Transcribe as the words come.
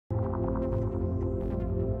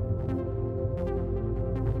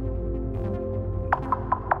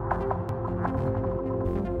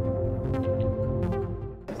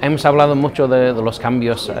Hemos hablado mucho de los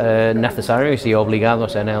cambios necesarios y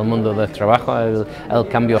obligados en el mundo del trabajo, el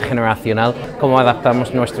cambio generacional, cómo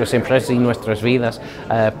adaptamos nuestras empresas y nuestras vidas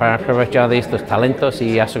para aprovechar de estos talentos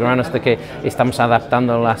y asegurarnos de que estamos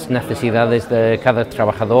adaptando las necesidades de cada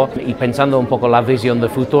trabajador y pensando un poco la visión de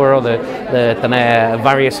futuro de tener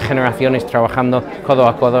varias generaciones trabajando codo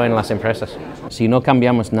a codo en las empresas. Si no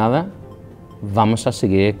cambiamos nada, vamos a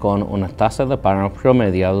seguir con una tasa de paro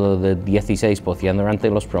promediado de 16% durante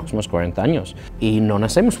los próximos 40 años. Y no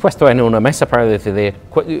nos hemos puesto en una mesa para decidir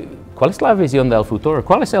cuál es la visión del futuro,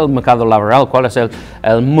 cuál es el mercado laboral, cuál es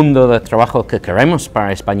el mundo de trabajo que queremos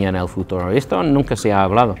para España en el futuro. Esto nunca se ha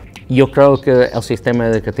hablado. Yo creo que el sistema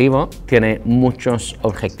educativo tiene muchos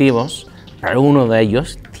objetivos, pero uno de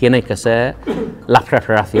ellos tiene que ser la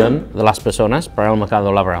preparación de las personas para el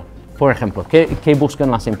mercado laboral. Por ejemplo, ¿qué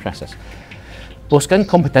buscan las empresas? Buscan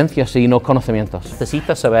competencias y no conocimientos.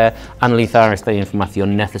 Necesita saber analizar esta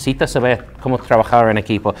información, necesita saber cómo trabajar en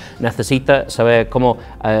equipo, necesita saber cómo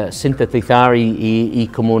sintetizar y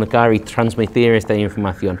comunicar y transmitir esta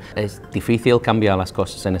información. Es difícil cambiar las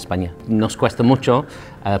cosas en España. Nos cuesta mucho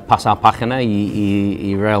pasar página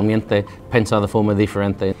y realmente pensar de forma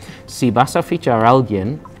diferente. Si vas a fichar a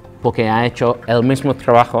alguien porque ha hecho el mismo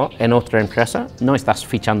trabajo en otra empresa, no estás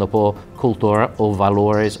fichando por cultura o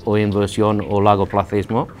valores o inversión o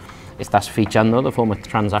largoplacismo, estás fichando de forma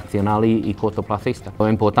transaccional y cortoplacista. Lo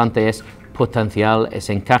importante es potencial, es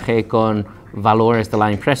encaje con valores de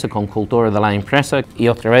la empresa, con cultura de la empresa y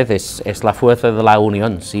otra vez es la fuerza de la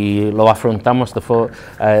unión. Si lo afrontamos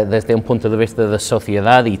desde un punto de vista de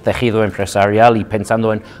sociedad y tejido empresarial y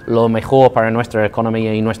pensando en lo mejor para nuestra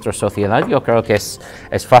economía y nuestra sociedad, yo creo que es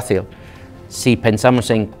fácil. Si pensamos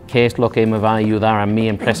en qué es lo que me va a ayudar a mi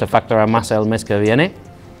empresa a facturar más el mes que viene,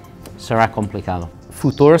 será complicado.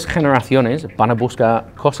 Futuras generaciones van a buscar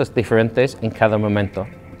cosas diferentes en cada momento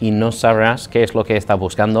y no sabrás qué es lo que está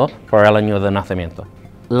buscando por el año de nacimiento.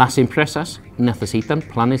 Las empresas necesitan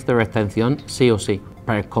planes de retención sí o sí,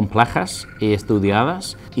 pero complejas y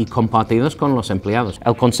estudiadas y compartidas con los empleados.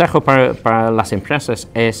 El consejo para las empresas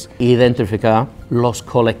es identificar los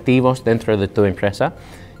colectivos dentro de tu empresa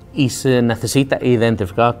y se necesita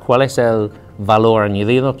identificar cuál es el valor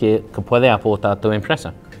añadido que puede aportar tu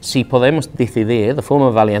empresa. Si podemos decidir de forma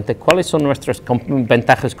valiente cuáles son nuestras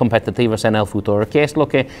ventajas competitivas en el futuro, qué es lo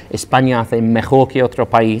que España hace mejor que otro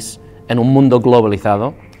país en un mundo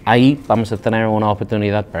globalizado, ahí vamos a tener una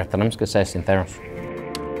oportunidad, pero tenemos que ser sinceros.